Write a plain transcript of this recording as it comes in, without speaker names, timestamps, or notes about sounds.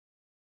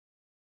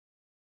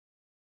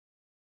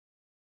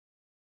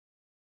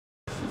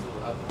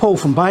Paul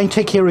from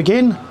Bainbridge here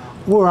again.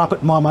 We're up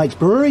at My Mates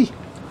Brewery,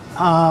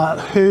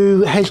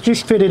 who has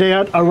just fitted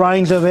out a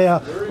range of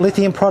our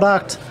lithium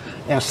product,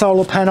 our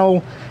solar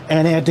panel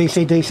and our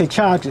DC-DC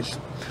chargers.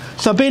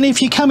 So Ben,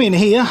 if you come in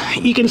here,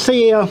 you can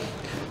see our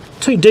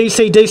two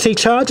DC-DC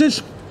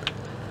chargers.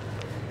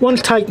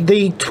 One's taking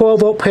the 12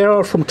 volt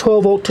power from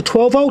 12 volt to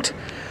 12 volt.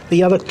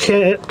 The other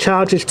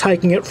charge is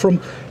taking it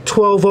from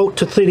 12 volt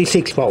to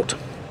 36 volt.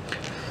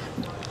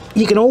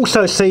 You can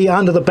also see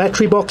under the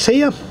battery box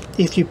here,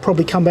 if you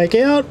probably come back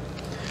out,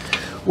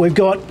 we've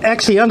got,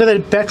 actually under the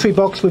battery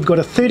box, we've got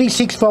a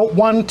 36 volt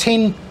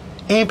 110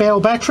 amp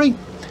hour battery,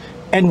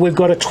 and we've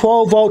got a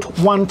 12 volt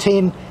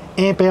 110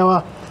 amp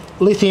hour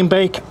lithium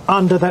bank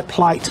under that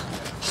plate.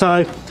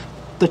 So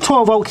the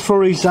 12 volts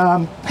for his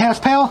house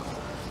power,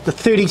 the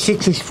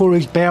 36 is for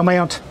his bow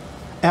mount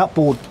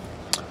outboard.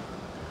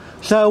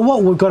 So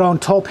what we've got on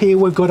top here,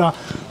 we've got a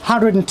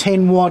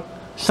 110 watt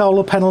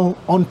solar panel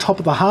on top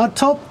of the hard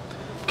top,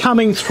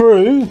 coming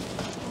through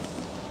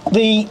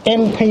the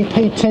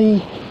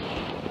MPPT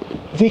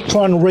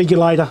Victron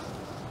regulator.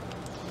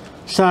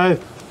 So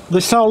the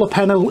solar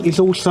panel is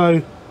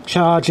also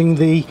charging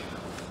the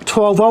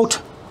 12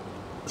 volt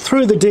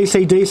through the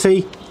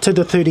DC-DC to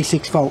the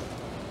 36 volt.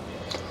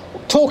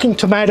 Talking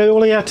to Matt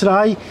earlier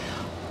today,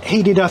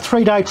 he did a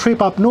 3-day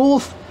trip up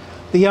north.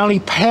 The only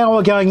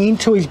power going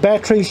into his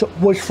batteries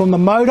was from the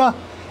motor,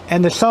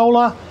 and the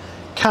solar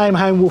came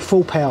home with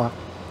full power.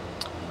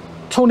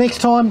 Till next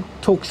time,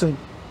 talk soon.